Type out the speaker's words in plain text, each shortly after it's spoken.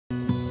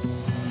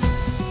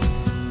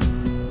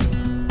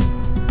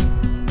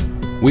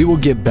We will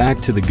get back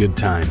to the good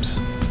times.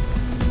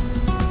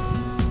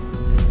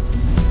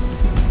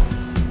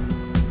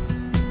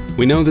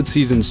 We know that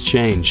seasons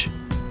change,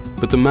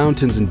 but the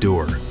mountains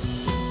endure.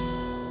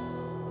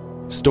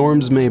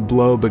 Storms may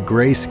blow, but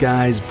gray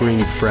skies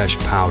bring fresh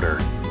powder,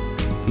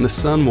 and the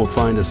sun will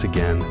find us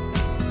again.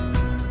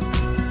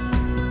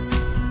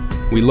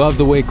 We love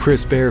the way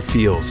crisp air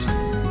feels,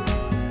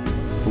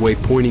 the way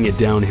pointing it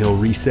downhill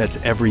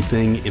resets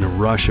everything in a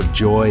rush of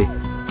joy,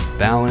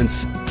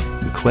 balance,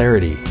 and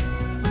clarity.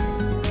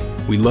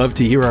 We love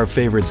to hear our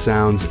favorite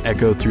sounds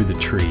echo through the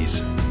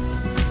trees.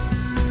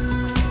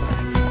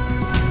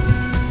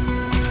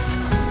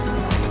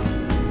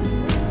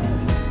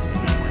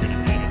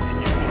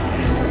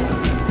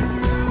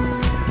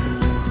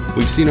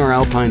 We've seen our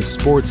alpine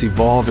sports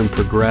evolve and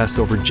progress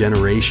over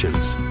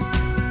generations.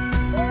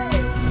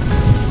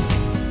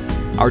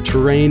 Our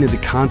terrain is a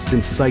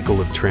constant cycle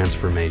of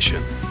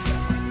transformation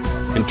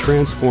and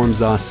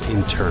transforms us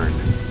in turn.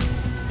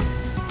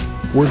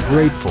 We're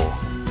grateful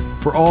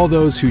for all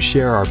those who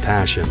share our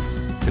passion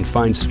and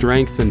find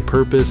strength and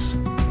purpose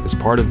as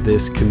part of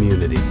this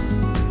community.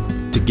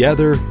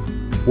 Together,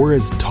 we're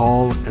as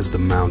tall as the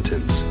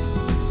mountains.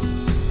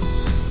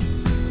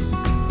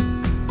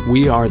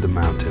 We are the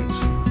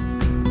mountains.